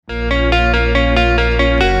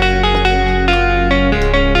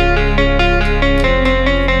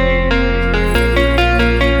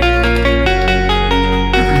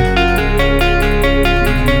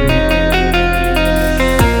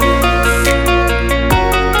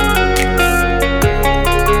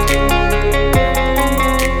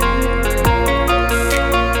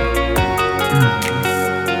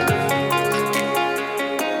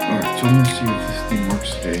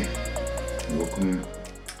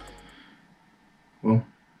Well,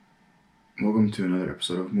 welcome to another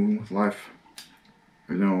episode of Moving with Life.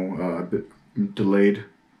 I know a bit delayed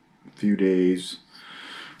a few days,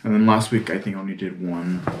 and then last week I think I only did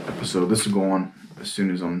one episode. This will go on as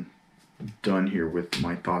soon as I'm done here with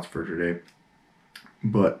my thoughts for today.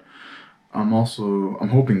 But I'm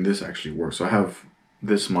hoping this actually works. So I have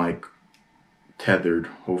this mic tethered,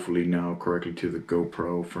 hopefully now correctly to the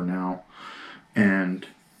GoPro for now, and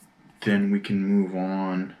then we can move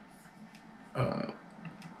on.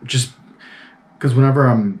 Just because whenever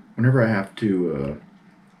I have to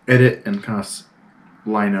edit and kind of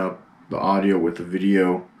line up the audio with the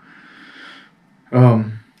video,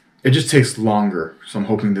 it just takes longer. So I'm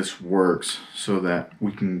hoping this works so that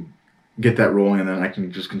we can get that rolling, and then I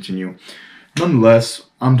can just continue. Nonetheless,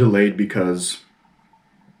 I'm delayed because,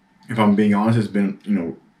 if I'm being honest, it's been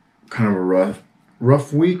kind of a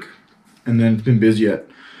rough week, and then it's been busy at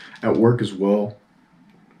work as well.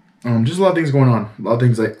 Just a lot of things going on. A lot of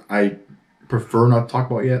things I prefer not to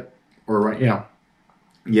talk about yet, or right now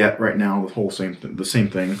the same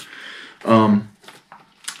thing.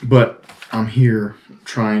 But I'm here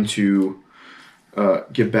trying to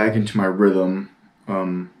get back into my rhythm,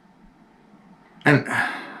 and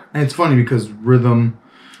it's funny because rhythm,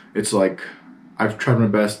 it's like I've tried my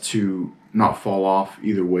best to not fall off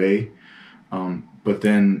either way, but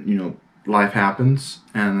then life happens,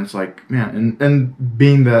 and it's like, man, and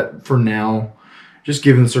being that for now, just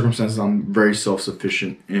given the circumstances, I'm very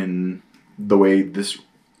self-sufficient in the way this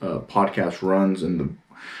podcast runs, and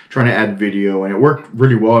trying to add video, and it worked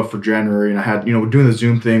really well for January, and I had doing the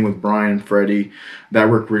Zoom thing with Brian and Freddie, that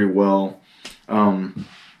worked really well, and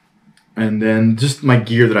then just my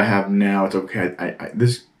gear that I have now, it's okay.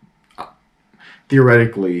 This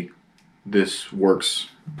theoretically, this works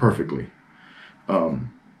perfectly,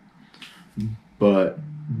 but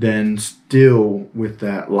then still with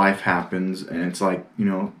that, life happens, and it's like,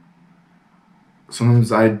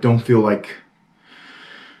 sometimes I don't feel like,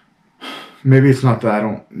 maybe it's not that I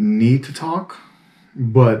don't need to talk,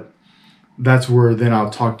 but that's where then I'll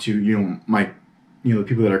talk to my the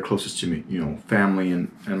people that are closest to me, family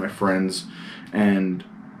and my friends, and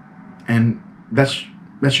that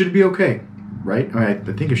should be okay, right? I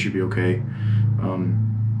think it should be okay,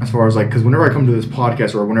 as far as, like, because whenever I come to this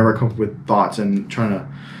podcast, or whenever I come up with thoughts and trying to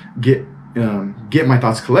get my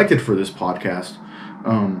thoughts collected for this podcast,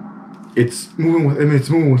 it's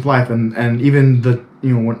moving with life, and even the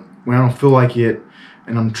when I don't feel like it,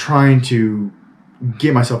 and I'm trying to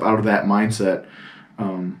get myself out of that mindset,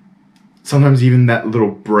 sometimes even that little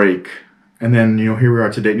break, and then here we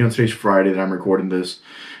are today. Today's Friday that I'm recording this,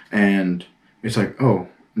 and it's like, oh,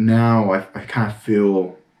 now I kind of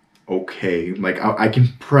feel okay, like I can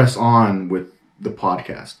press on with the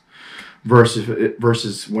podcast,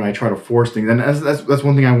 versus when I try to force things. And that's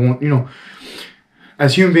one thing I want.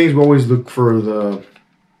 As human beings, we always look for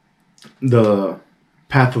the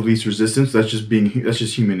path of least resistance. That's just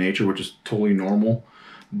human nature, which is totally normal.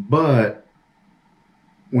 But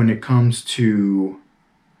when it comes to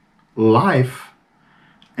life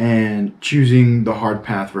and choosing the hard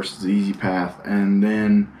path versus the easy path, and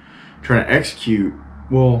then trying to execute,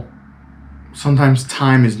 well, sometimes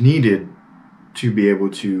time is needed to be able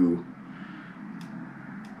to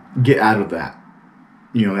get out of that,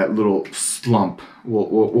 that little slump.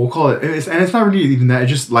 We'll call it, and it's not really even that.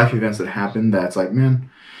 It's just life events that happen. That's like, man,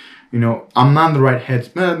 I'm not in the right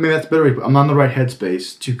maybe that's a better way. But I'm not in the right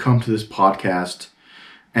headspace to come to this podcast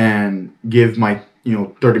and give my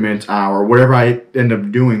 30 minutes, hour, whatever I end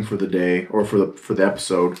up doing for the day or for the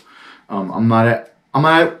episode. I'm not at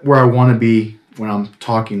where I want to be when I'm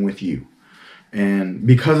talking with you, and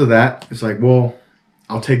because of that, it's like, well,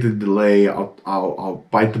 I'll take the delay. I'll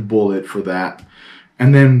bite the bullet for that,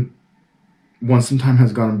 and then once some time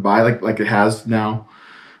has gone by, like it has now,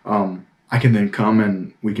 I can then come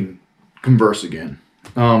and we can converse again.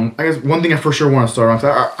 I guess one thing I for sure want to start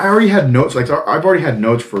on. I already had notes. Like, I've already had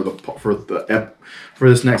notes for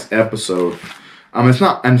this next episode. It's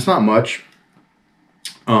not much.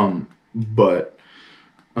 But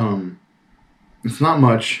it's not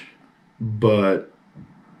much. But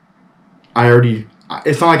I already.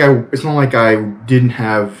 It's not like I didn't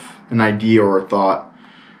have an idea or a thought,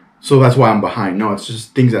 so that's why I'm behind. No, it's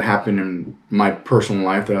just things that happen in my personal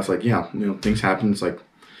life that I was like, yeah, things happen. It's like,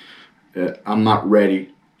 I'm not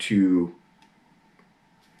ready to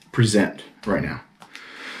present right now.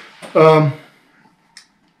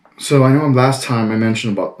 So I know last time I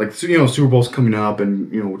mentioned about, like, Super Bowl's coming up,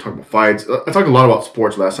 and we're talking about fights. I talked a lot about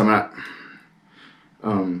sports last time.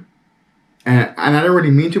 And I didn't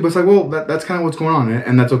really mean to, but it's like, well, that's kind of what's going on,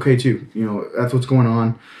 and that's okay too. That's what's going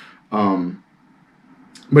on.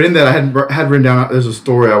 But in that, I had written down. There's a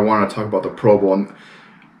story I want to talk about the Pro Bowl, and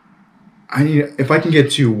if I can get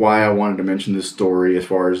to why I wanted to mention this story, as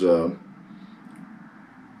far as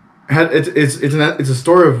it's a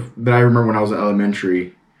story that I remember when I was in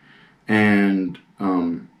elementary, and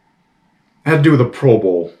it had to do with the Pro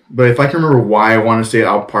Bowl. But if I can remember why I want to say it,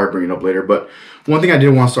 I'll probably bring it up later. But one thing I did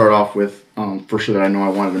want to start off with, for sure, that I know I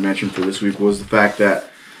wanted to mention for this week was the fact that,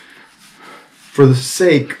 for the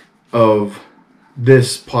sake of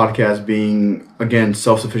this podcast being, again,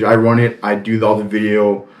 self-sufficient, I run it, I do all the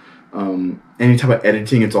video, any type of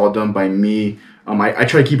editing, it's all done by me. I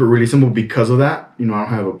try to keep it really simple because of that. I don't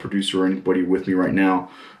have a producer or anybody with me right now.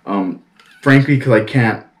 Frankly, because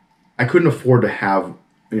I couldn't afford to have,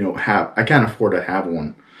 I can't afford to have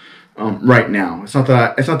one right now. It's not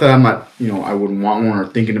that I'm not, I wouldn't want one or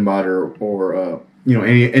thinking about it or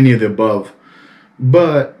any of the above,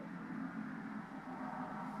 but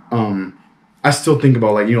I still think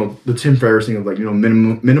about the Tim Ferriss thing of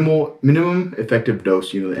minimum effective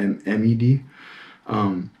dose, the MED.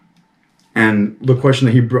 And the question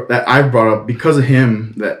that I brought up because of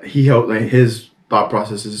him, that he helped, his thought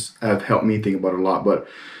processes have helped me think about it a lot. But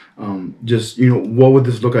just what would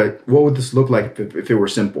this look like? What would this look like if it were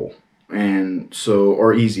simple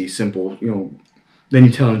or easy? Simple, Then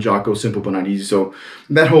you tell Jocko simple but not easy. So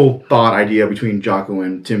that whole thought idea between Jocko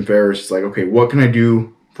and Tim Ferriss is like, okay, what can I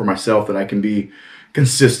do for myself that I can be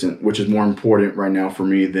consistent, which is more important right now for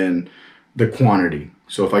me than the quantity.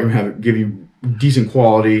 So if I can give you decent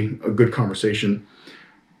quality, a good conversation,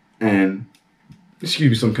 and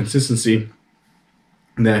some consistency,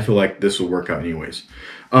 then I feel like this will work out anyways.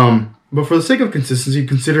 But for the sake of consistency,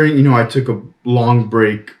 considering, I took a long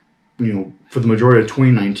break, for the majority of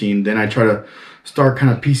 2019, then I try to start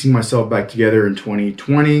kind of piecing myself back together in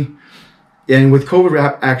 2020. And with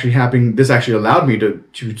COVID actually happening, this actually allowed me to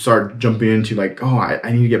start jumping into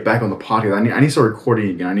I need to get back on the podcast. I need to start recording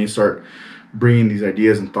again. I need to start bringing these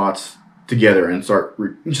ideas and thoughts together and start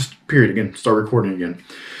recording again.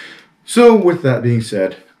 So with that being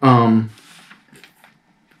said,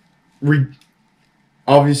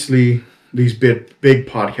 obviously these big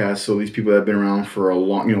podcasts, so these people that have been around for a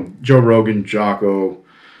long, Joe Rogan, Jocko,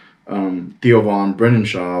 Theo Vaughn, Brendan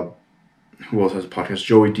Schaub, who else has a podcast?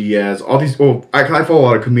 Joey Diaz, all these. Well, I follow a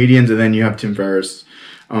lot of comedians, and then you have Tim Ferriss,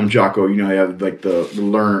 Jocko. You have the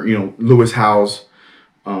learner. Lewis Howes.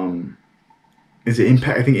 Is it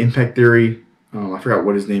Impact? I think Impact Theory. I forgot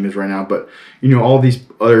what his name is right now, but all these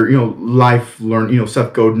other life learn.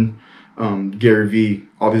 Seth Godin, Gary Vee,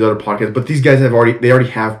 all these other podcasts. But these guys already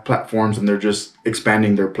have platforms, and they're just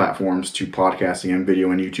expanding their platforms to podcasting and video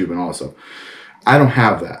and YouTube and all that stuff. I don't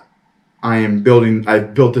have that. I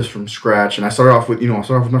built this from scratch, and I started off with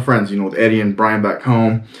my friends, with Eddie and Brian back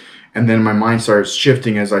home, and then my mind started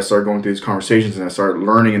shifting as I started going through these conversations, and I started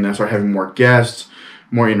learning, and then I started having more guests,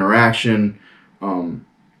 more interaction, and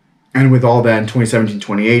with all that in 2017,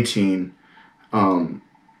 2018,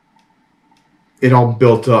 it all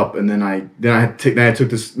built up, and then I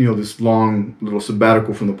took this this long little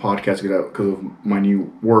sabbatical from the podcast because of my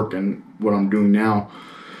new work and what I'm doing now.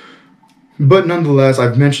 But nonetheless,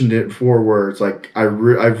 I've mentioned it before where it's like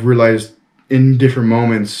I've realized in different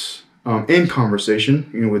moments in conversation,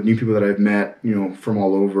 with new people that I've met, from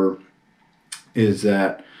all over, is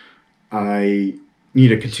that I need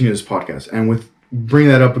to continue this podcast. And with bringing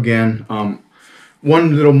that up again,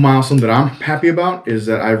 one little milestone that I'm happy about is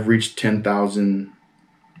that I've reached 10,000.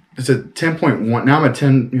 It's at 10.1. Now I'm at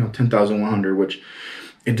 10,100, which,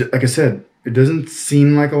 like I said, it doesn't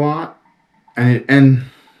seem like a lot, and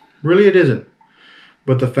really, it isn't.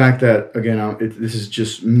 But the fact that, again, this is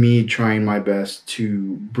just me trying my best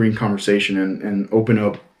to bring conversation and open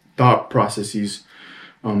up thought processes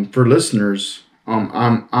for listeners.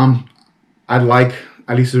 I'd like,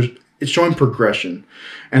 at least it's showing progression,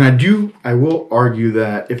 and I will argue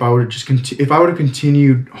that if I would have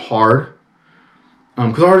continued hard,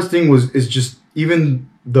 because the hardest thing is just even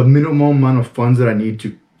the minimum amount of funds that I need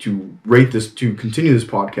to rate this, to continue this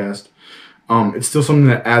podcast. It's still something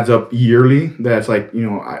that adds up yearly. That's like,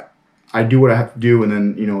 I do what I have to do, and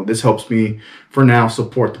then, this helps me for now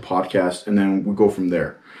support the podcast, and then we go from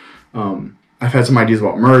there. I've had some ideas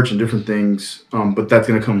about merch and different things, but that's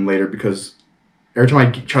going to come later because every time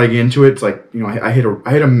I try to get into it, it's like, I hit a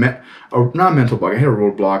not a mental block, I hit a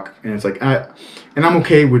roadblock, and it's like, and I'm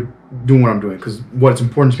okay with doing what I'm doing because what's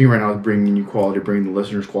important to me right now is bringing you quality, bringing the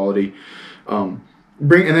listeners quality,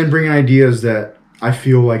 bringing ideas that I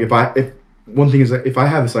feel like one thing is that if I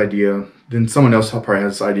have this idea, then someone else probably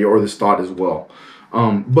has this idea or this thought as well.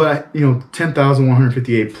 But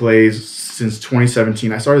 10,158 plays since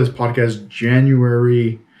 2017. I started this podcast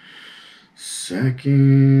January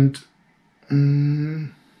 2nd.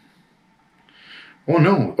 Oh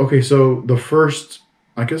no. Okay, so the first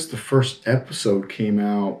episode came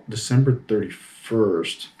out December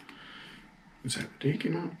 31st. Is that what day it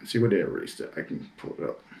came out? Let's see what day I released it. I can pull it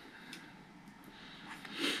up.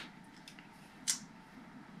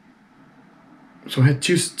 So I had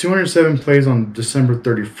 207 plays on December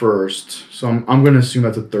 31st. So I'm going to assume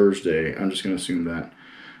that's a Thursday. I'm just going to assume that.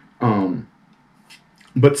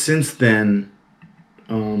 But since then,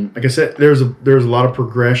 like I said, there's a lot of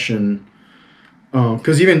progression.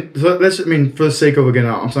 Because for the sake of, again,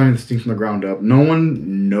 I'm starting this thing from the ground up. No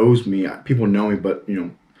one knows me. People know me, but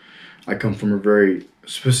I come from a very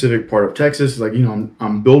specific part of Texas. Like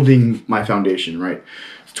I'm building my foundation, right?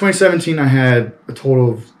 2017, I had a total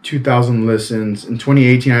of 2,000 listens. In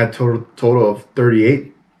 2018, I had a total of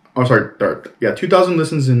 38. Oh, sorry, 2,000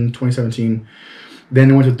 listens in 2017. Then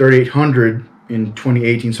it went to 3,800 in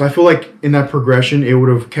 2018. So I feel like in that progression, it would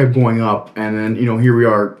have kept going up. And then, here we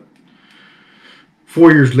are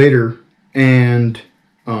 4 years later. And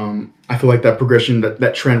I feel like that progression,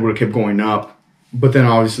 that trend would have kept going up. But then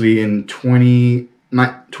obviously in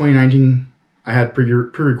 2019, I had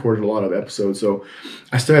pre-recorded a lot of episodes, so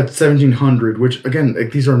I still had 1,700. Which again,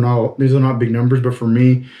 like these are not big numbers, but for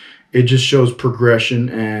me, it just shows progression.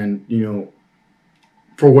 And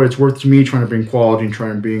for what it's worth to me, trying to bring quality and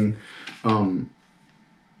trying to bring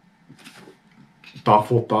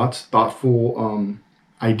thoughtful thoughts, thoughtful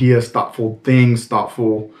ideas, thoughtful things,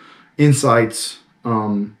 thoughtful insights.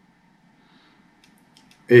 I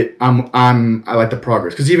like the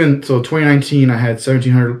progress, because even so 2019 I had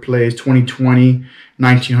 1,700 plays, 2020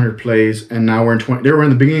 1,900 plays, and now we're in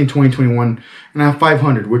the beginning of 2021 and I have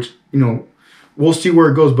 500, which we'll see where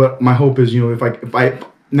it goes. But my hope is if I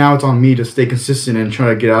now it's on me to stay consistent and try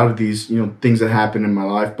to get out of these things that happen in my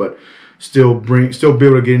life, but still be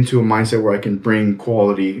able to get into a mindset where I can bring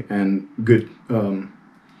quality and good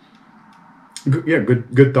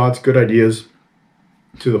thoughts, good ideas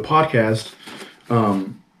to the podcast.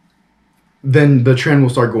 Then the trend will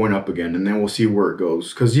start going up again, and then we'll see where it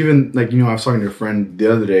goes. Because even I was talking to a friend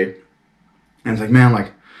the other day, and it's like,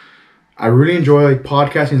 man, I really enjoy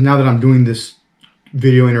podcasting. Now that I'm doing this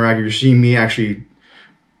video interactive, you're seeing me actually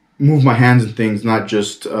move my hands and things, not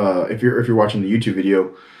just if you're watching the YouTube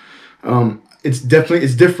video. It's different.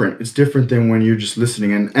 It's different than when you're just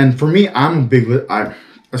listening. And for me, I'm a big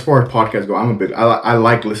as far as podcasts go, I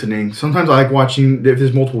like listening. Sometimes I like watching. If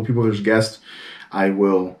there's multiple people, there's guests, I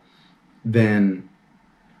will. Then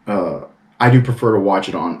I do prefer to watch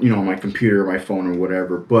it on on my computer, my phone, or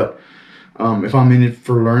whatever. But if I'm in it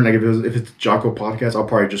for learning, if it's a Jocko podcast, I'll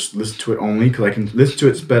probably just listen to it only, because I can listen to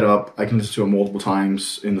it sped up. I can listen to it multiple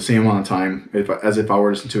times in the same amount of time, as if I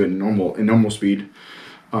were to listen to it in normal speed.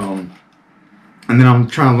 And then I'm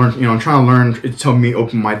trying to learn. It's helping me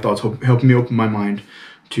open my thoughts, helping me open my mind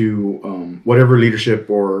to whatever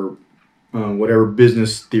leadership or whatever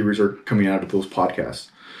business theories are coming out of those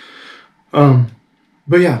podcasts.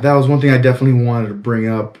 But yeah, that was one thing I definitely wanted to bring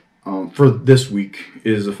up for this week,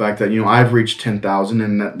 is the fact that I've reached 10,000,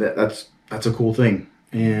 and that's a cool thing.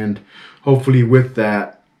 And hopefully with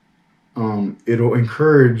that, it'll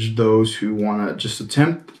encourage those who want to just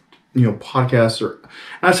attempt podcasts, or,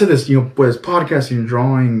 and I said this, whether it's podcasting,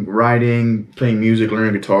 drawing, writing, playing music,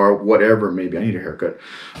 learning guitar, whatever it may be. I need a haircut.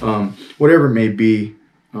 Whatever it may be,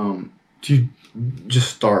 to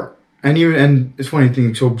just start. And it's funny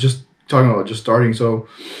thing. So just talking about just starting. So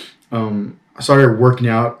I started working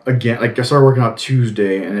out again. I started working out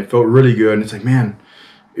Tuesday, and it felt really good. And it's like, man,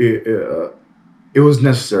 it was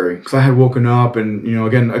necessary, because I had woken up, and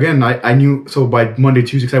again I knew. So by Monday,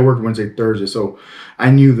 Tuesday, because I worked Wednesday, Thursday, so I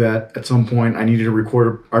knew that at some point I needed to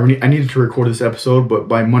record. I needed to record this episode. But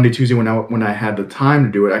by Monday, Tuesday, when I had the time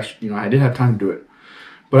to do it, actually, I did have time to do it,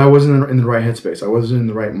 but I wasn't in the right headspace. I wasn't in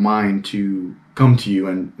the right mind to come to you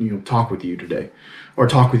and talk with you today, or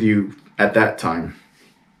talk with you at that time.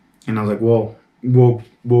 And I was like, well,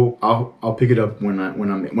 I'll pick it up when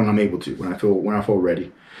I'm able to, when I feel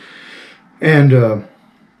ready. And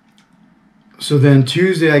so then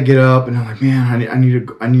Tuesday I get up, and I'm like, man, I need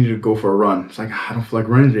to go for a run. It's like, I don't feel like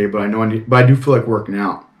running today, but I do feel like working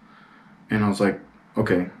out. And I was like,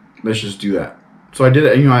 okay, let's just do that. So I did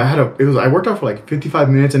it. I worked out for like 55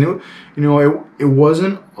 minutes, and it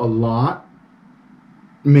wasn't a lot,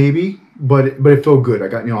 maybe, but it felt good. I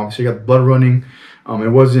got obviously I got blood running. It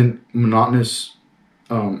wasn't monotonous.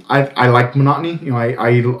 I like monotony.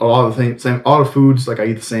 I eat a lot of the same, a lot of foods. Like, I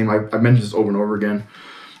eat the same. I mentioned this over and over again.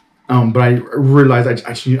 But I realized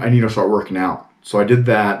I need to start working out. So I did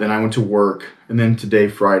that. Then I went to work, and then today,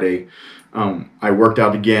 Friday, I worked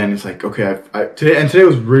out again. It's like, okay, today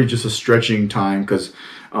was really just a stretching time because,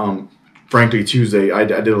 frankly, Tuesday I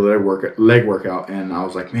did a leg workout, and I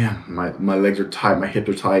was like, man, my legs are tight, my hips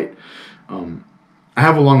are tight. I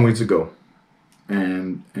have a long ways to go,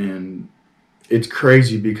 and it's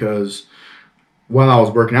crazy because while I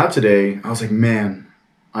was working out today, I was like, man,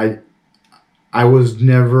 I was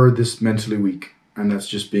never this mentally weak, and that's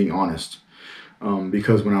just being honest.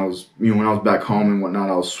 Because when I was back home and whatnot,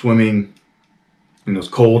 I was swimming, and it was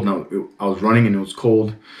cold, and I was running, and it was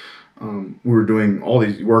cold. We were doing all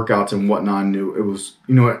these workouts and whatnot, and it was,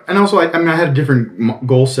 and also I had a different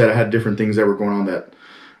goal set. I had different things that were going on that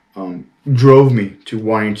drove me to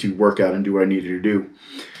wanting to work out and do what I needed to do.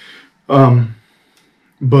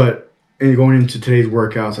 But going into today's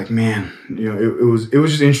workout, it's like, man, it was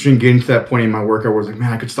just interesting getting to that point in my workout where I was like,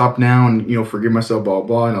 man, I could stop now and forgive myself, blah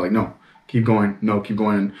blah. And I'm like, no, keep going, keep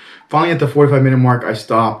going. And finally, at the 45-minute mark, I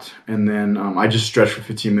stopped, and then I just stretched for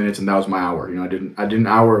 15 minutes, and that was my hour. I did an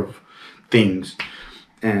hour of things,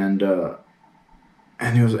 and it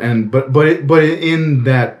was but in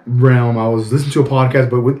that realm, I was listening to a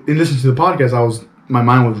podcast, but in listening to the podcast, my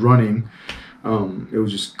mind was running. It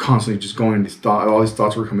was just constantly just going. All these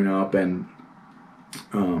thoughts were coming up, and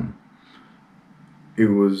it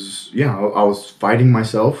was I was fighting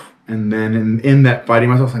myself, and then in that fighting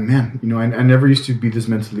myself, I was like, man, I never used to be this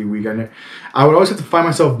mentally weak. I would always have to fight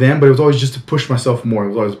myself then, but it was always just to push myself more. It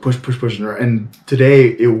was always push, and today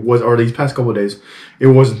it was, or these past couple of days, it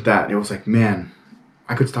wasn't that. It was like, man,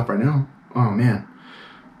 I could stop right now. Oh man,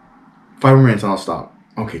 5 more minutes and I'll stop.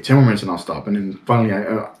 Okay, 10 more minutes and I'll stop, and then finally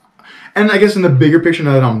and I guess in the bigger picture,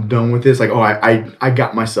 now that I'm done with this, like, I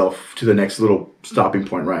got myself to the next little stopping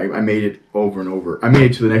point, right? I made it over and over. I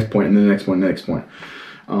made it to the next point, and then the next point, and the next point.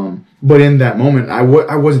 But in that moment, I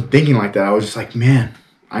wasn't thinking like that. I was just like, man,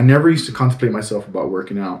 I never used to contemplate myself about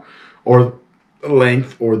working out or the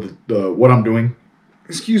length or the what I'm doing.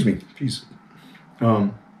 Excuse me, please.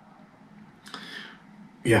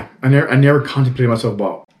 Yeah, I never contemplated myself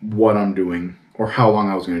about what I'm doing or how long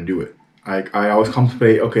I was going to do it. I always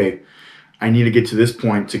contemplate, okay, I need to get to this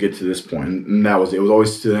point to get to this point, and that was it. It was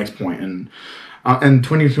always to the next point, and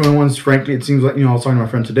 2021 is, frankly, it seems like, I was talking to my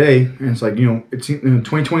friend today, and it's like,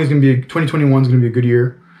 2021 is gonna be a good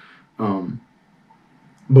year,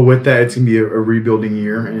 but with that, it's gonna be a rebuilding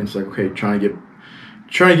year, and it's like, okay, trying to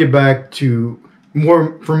get back to more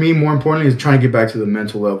importantly is trying to get back to the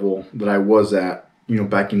mental level that I was at,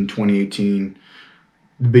 back in 2018,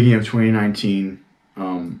 the beginning of 2019,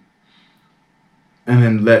 and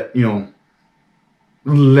then let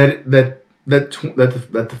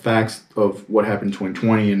the facts of what happened in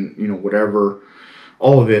 2020 and whatever,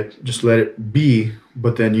 all of it, just let it be.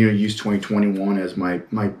 But then use 2021 as my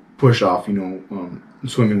push off.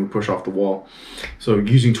 Swimming would push off the wall, so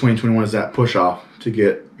using 2021 as that push off to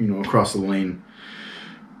get across the lane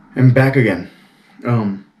and back again.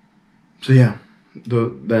 So yeah,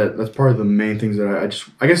 that's part of the main things that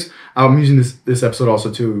I guess I'm using this episode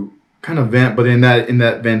also to kind of vent, but in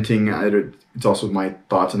that venting, it's also my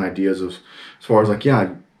thoughts and ideas of, as far as like,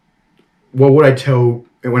 what would I tell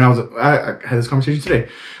when I had this conversation today?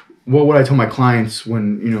 What would I tell my clients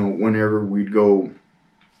whenever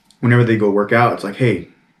they go work out? It's like, hey,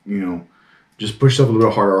 just push yourself a little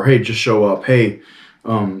bit harder, or hey, just show up. Hey,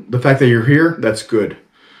 the fact that you're here, that's good.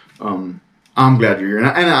 I'm glad you're here, and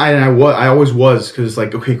I always was, because it's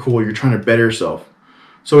like, okay, cool, you're trying to better yourself.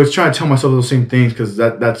 So it's trying to tell myself those same things, because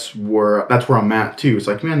that's where I'm at too. It's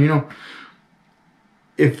like, man,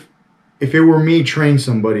 if it were me training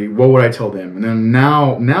somebody, what would I tell them? And then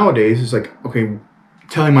nowadays it's like, okay,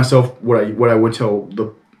 telling myself what I would tell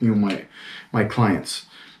my clients,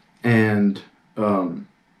 and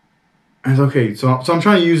it's okay. So I'm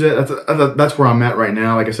trying to use it. That's where I'm at right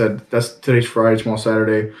now. Like I said, today's Friday, tomorrow's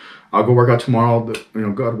Saturday. I'll go work out tomorrow,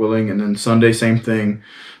 God willing, and then Sunday, same thing.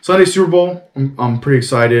 Sunday, Super Bowl. I'm pretty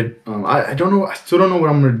excited. I don't know. I still don't know what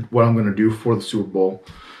I'm gonna do for the Super Bowl.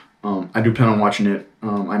 I do plan on watching it.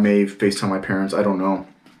 I may FaceTime my parents. I don't know.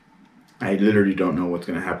 I literally don't know what's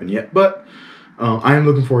gonna happen yet, but I am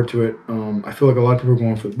looking forward to it. I feel like a lot of people are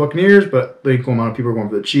going for the Buccaneers, but an equal amount of people are going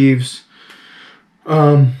for the Chiefs.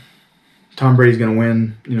 Tom Brady's gonna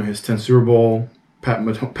win, his 10th Super Bowl. Patrick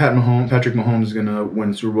Mahomes is gonna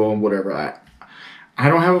win the Super Bowl, whatever. I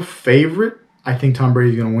don't have a favorite. I think Tom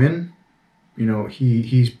Brady's gonna win.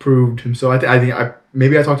 He's proved himself. I think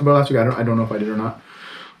maybe I talked about it last week. I don't know if I did or not.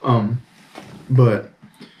 But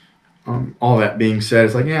all that being said,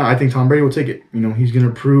 it's like, I think Tom Brady will take it. He's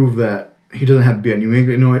gonna prove that he doesn't have to be at New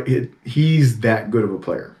England. He's that good of a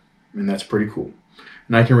player, and that's pretty cool.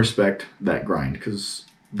 And I can respect that grind, because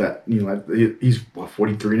that he's what,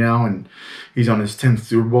 43 now, and he's on his 10th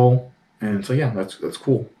Super Bowl, and so yeah, that's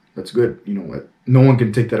cool. That's good. No one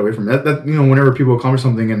can take that away from me. That whenever people accomplish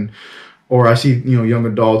something, and or I see young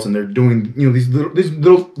adults and they're doing these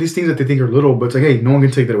things that they think are little, but it's like, hey, no one can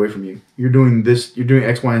take that away from you. You're doing this, you're doing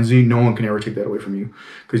X, Y, and Z. No one can ever take that away from you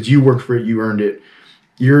because you worked for it, you earned it,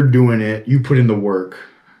 you're doing it, you put in the work,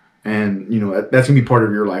 and that's gonna be part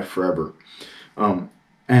of your life forever. And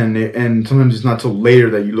sometimes it's not till later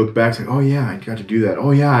that you look back and say, oh yeah, I got to do that.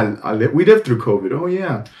 Oh yeah, we lived through COVID. Oh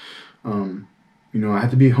yeah, I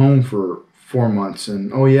had to be home for 4 months,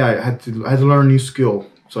 and oh yeah, I had to learn a new skill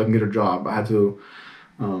so I can get a job. I had to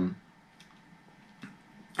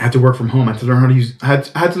work from home. I had to learn how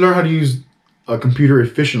to use a computer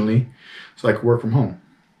efficiently so I could work from home.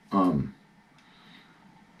 I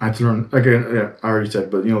had to learn, again, I already said,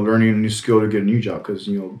 but learning a new skill to get a new job because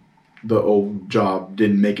the old job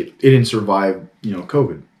didn't make it. It didn't survive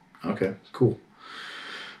COVID. Okay, cool.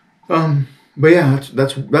 But yeah,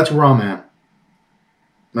 that's where I'm at.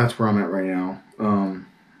 That's where I'm at right now.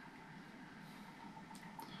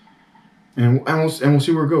 And we'll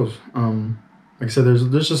see where it goes. Like I said,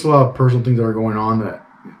 there's just a lot of personal things that are going on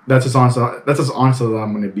that's as honest as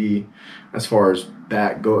I'm going to be as far as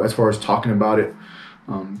talking about it,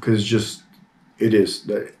 because it is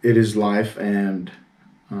life, and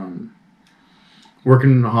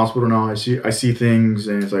working in the hospital now, I see things,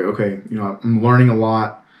 and it's like, okay, I'm learning a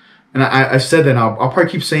lot, and I've said that, and I'll probably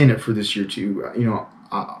keep saying it for this year too.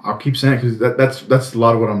 I'll keep saying it because that's a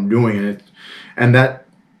lot of what I'm doing, and that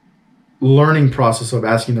learning process of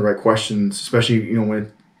asking the right questions, especially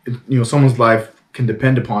when someone's life can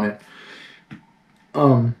depend upon it.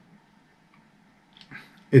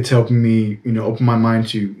 It's helping me open my mind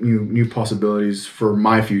to new possibilities for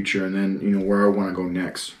my future, and then where I want to go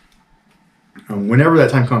next. Whenever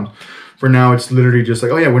that time comes. For now, it's literally just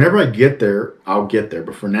like, oh yeah, whenever I get there, I'll get there.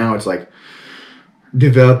 But for now, it's like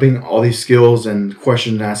developing all these skills and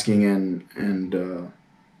question asking and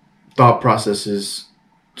thought processes,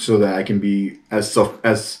 so that I can be as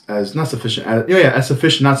not sufficient as as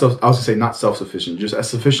sufficient, not self. I was gonna say not self-sufficient, just as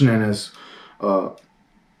sufficient and as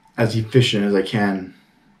efficient as I can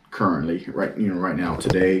currently, right now,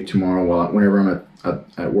 today, tomorrow, whenever I'm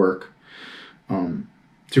at work,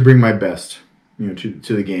 to bring my best to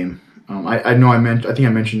the game. I think I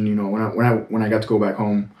mentioned when I got to go back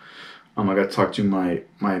home, I got to talk to my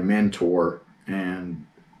mentor, and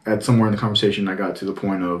at somewhere in the conversation I got to the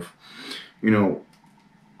point of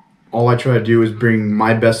all I try to do is bring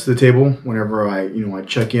my best to the table whenever I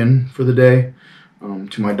check in for the day,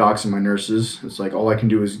 to my docs and my nurses. It's like all I can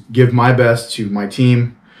do is give my best to my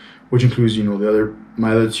team, which includes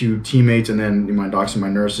my other two teammates, and then my docs and my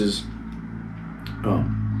nurses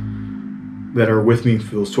that are with me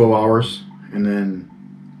for those 12 hours. And then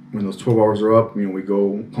when those 12 hours are up, we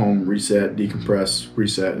go home, reset, decompress,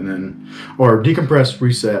 reset, and then decompress,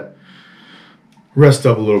 reset, rest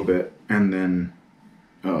up a little bit, and then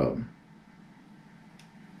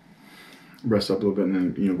rest up a little bit,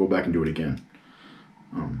 and then go back and do it again.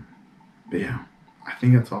 But yeah, I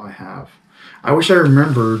think that's all I have. I wish I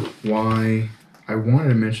remembered why I wanted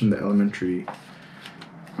to mention the elementary.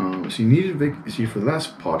 So for the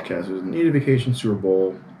last podcast, it was needed vacation, Super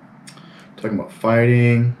Bowl, talking about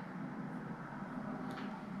fighting,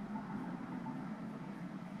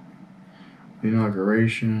 the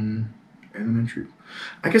inauguration, elementary.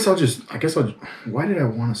 Why did I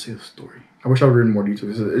want to say the story? I wish I would have written more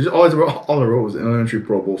details. All I wrote was the elementary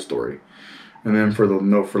Pro Bowl story. And then for the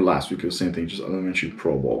note for last week, it was the same thing, just elementary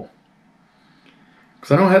Pro Bowl.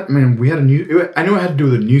 Because I knew I had to do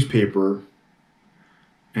with the newspaper,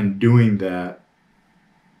 and doing that.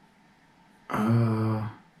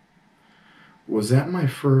 Was that my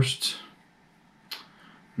first?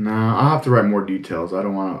 Nah, I'll have to write more details. I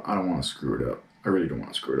don't want to screw it up. I really don't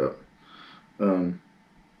want to screw it up.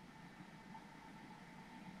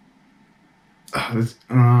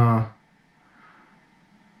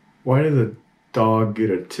 Why did the dog get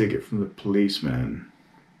a ticket from the policeman?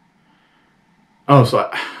 Oh, so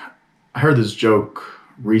I heard this joke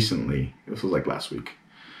recently. This was like last week.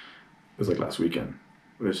 It was like last weekend.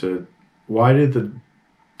 Where it said, why did the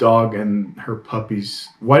dog get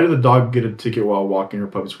a ticket while walking her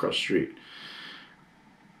puppies across the street?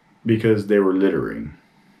 Because they were littering.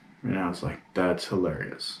 And I was like, that's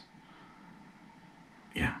hilarious.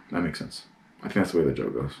 Yeah, that makes sense. I think that's the way the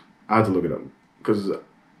joke goes. I had to look it up. Because they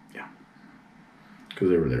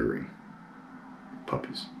were littering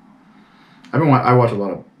puppies. I watch a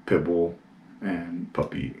lot of pit bull and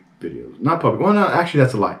puppy videos. Not puppy. Well, no, actually,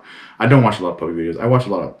 that's a lie. I don't watch a lot of puppy videos. I watch a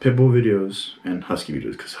lot of pit bull videos and husky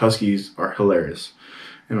videos because huskies are hilarious.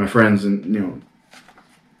 and my friends, and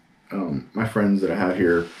my friends that I have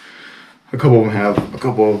here, a couple of them have a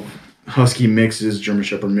couple of husky mixes, German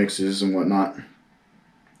Shepherd mixes, and whatnot.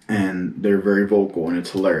 And they're very vocal, and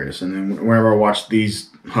it's hilarious. And then whenever I watch these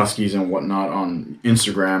huskies and whatnot on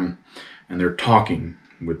Instagram, and they're talking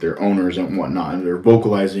with their owners and whatnot, and they're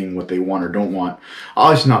vocalizing what they want or don't want.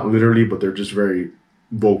 Obviously not literally, but they're just very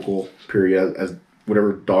vocal. Period. As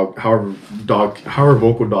whatever dog, however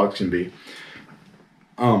vocal dogs can be.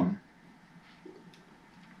 But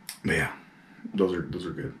yeah, those are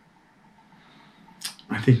good.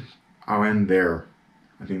 I think I'll end there.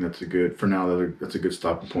 I think that's a good, for now, that's a good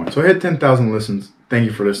stopping point. So I hit 10,000 listens. Thank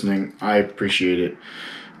you for listening. I appreciate it.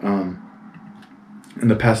 In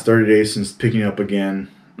the past 30 days since picking up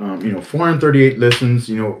again, 438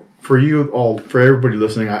 listens, for you all, for everybody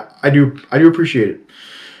listening, I do appreciate it.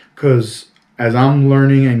 Because as I'm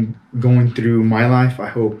learning and going through my life, I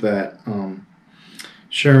hope that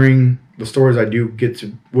sharing the stories I do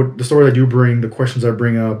the stories I do bring, the questions I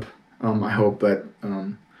bring up, I hope that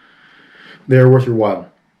they're worth your while.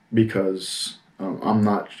 Because I've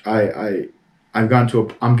gotten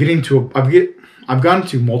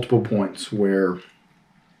to multiple points where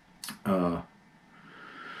I've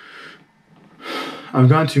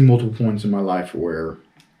gotten to multiple points in my life where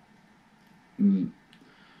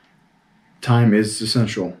time is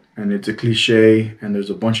essential, and it's a cliche, and there's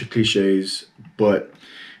a bunch of cliches, but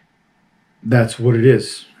that's what it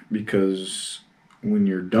is, because when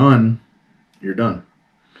you're done, you're done.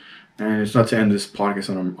 And it's not to end this podcast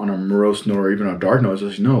on a morose note or even a dark note.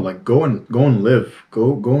 It's just, go and live.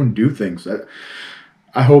 Go and do things.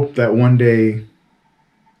 I hope that one day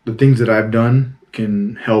the things that I've done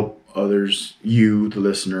can help others, you, the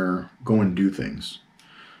listener, go and do things.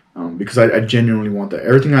 Because I genuinely want that.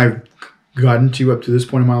 Everything I've gotten to up to this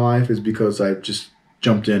point in my life is because I've just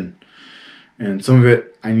jumped in. And some of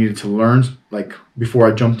it I needed to learn, before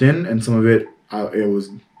I jumped in, and some of it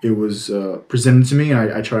it was presented to me,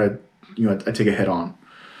 and I try to, I take it head on.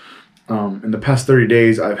 In the past 30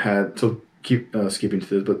 days, I've had, to keep skipping to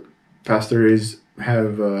this, but past 30 days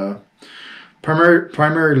have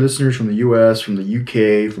primary listeners from the U.S., from the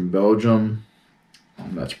U.K., from Belgium.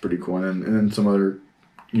 That's pretty cool, and then some other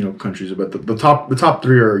countries. But the top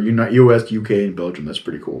three are U.S., U.K., and Belgium. That's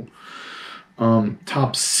pretty cool.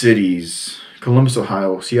 Top cities: Columbus,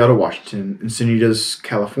 Ohio; Seattle, Washington; Encinitas,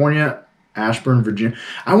 California; Ashburn, Virginia.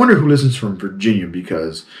 I wonder who listens from Virginia,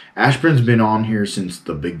 because Ashburn's been on here since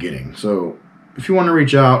the beginning. So if you want to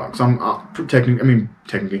reach out, because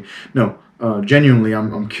genuinely,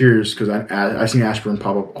 I'm curious, because I seen Ashburn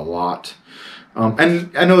pop up a lot.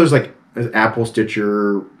 And I know there's Apple,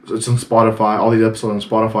 Stitcher, it's on Spotify, all these episodes on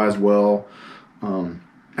Spotify as well.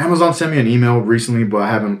 Amazon sent me an email recently, but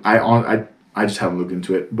I just haven't looked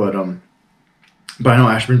into it. But I know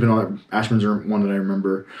Ashburn's been on there. Ashburn's one that I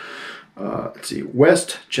remember. Let's see,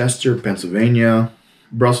 West Chester, Pennsylvania;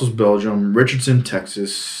 Brussels, Belgium; Richardson,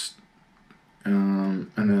 Texas,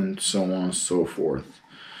 and then so on and so forth.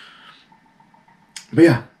 But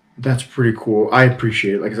yeah, that's pretty cool. I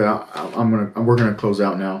appreciate it. Like I said, we're gonna close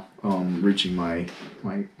out now. Reaching my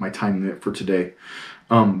time limit for today.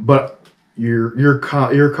 But you're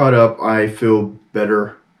caught up. I feel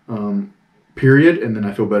better. Period, and then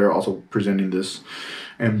I feel better also presenting this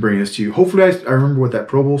and bringing this to you. Hopefully, I remember what that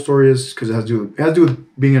Pro Bowl story is, because it has to do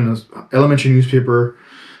with being in an elementary newspaper.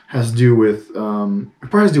 Has to do with it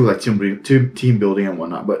probably has to do with team building and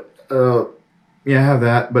whatnot. But yeah, I have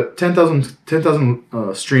that. But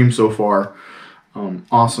 10,000 streams so far.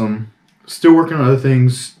 Awesome. Still working on other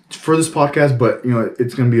things for this podcast, but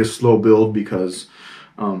it's gonna be a slow build, because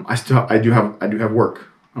I do have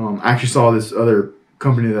work. I actually saw this other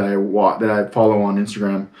company that I follow on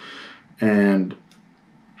Instagram, and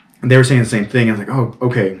they were saying the same thing. I was like, oh,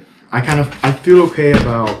 okay. I feel okay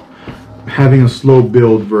about having a slow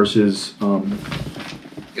build versus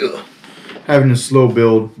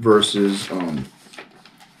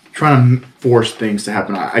trying to force things to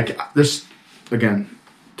happen. This again,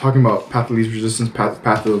 talking about path of least resistance,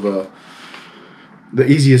 path of the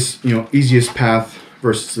easiest path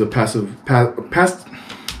versus the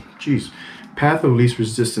path of least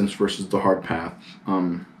resistance versus the hard path.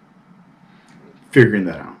 Figuring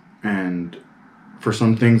that out, and for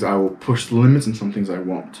some things I will push the limits, and some things I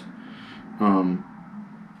won't.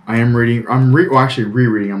 I am reading. I'm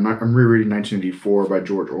rereading. I'm rereading 1984 by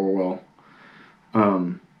George Orwell.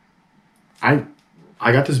 I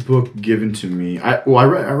got this book given to me. I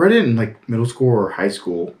read it in middle school or high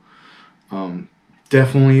school.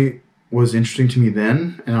 Definitely was interesting to me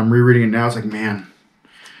then, and I'm rereading it now. It's like, man,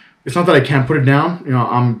 it's not that I can't put it down.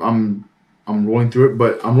 I'm rolling through it,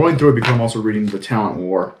 but I'm rolling through it because I'm also reading The Talent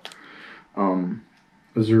War.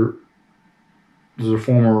 There's a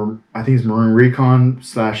former, I think he's Marine Recon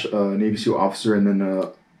 / Navy SEAL officer, and then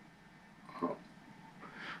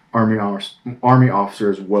Army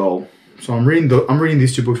officer as well. So I'm reading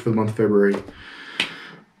these 2 books for the month of February.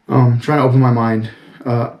 Trying to open my mind.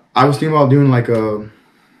 I was thinking about doing like a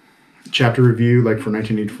chapter review like for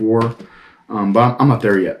 1984, but I'm not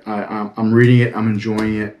there yet. I'm reading it. I'm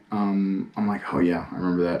enjoying it. I'm like, oh yeah, I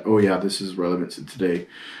remember that. Oh yeah, this is relevant to today.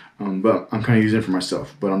 But I'm kind of using it for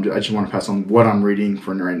myself. But I just want to pass on what I'm reading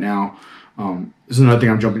for right now. This is another thing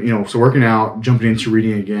I'm jumping, so working out, jumping into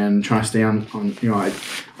reading again, trying to stay on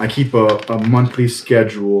I keep a monthly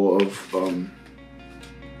schedule of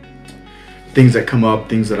things that come up,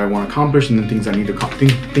 things that I want to accomplish, and then things I need to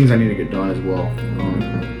get done as well.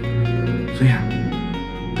 So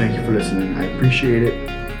yeah, thank you for listening. I appreciate it.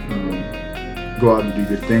 Go out and do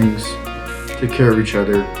good things. Take care of each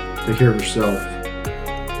other. Take care of yourself,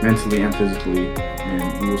 mentally and physically.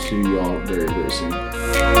 And we will see you all very, very soon.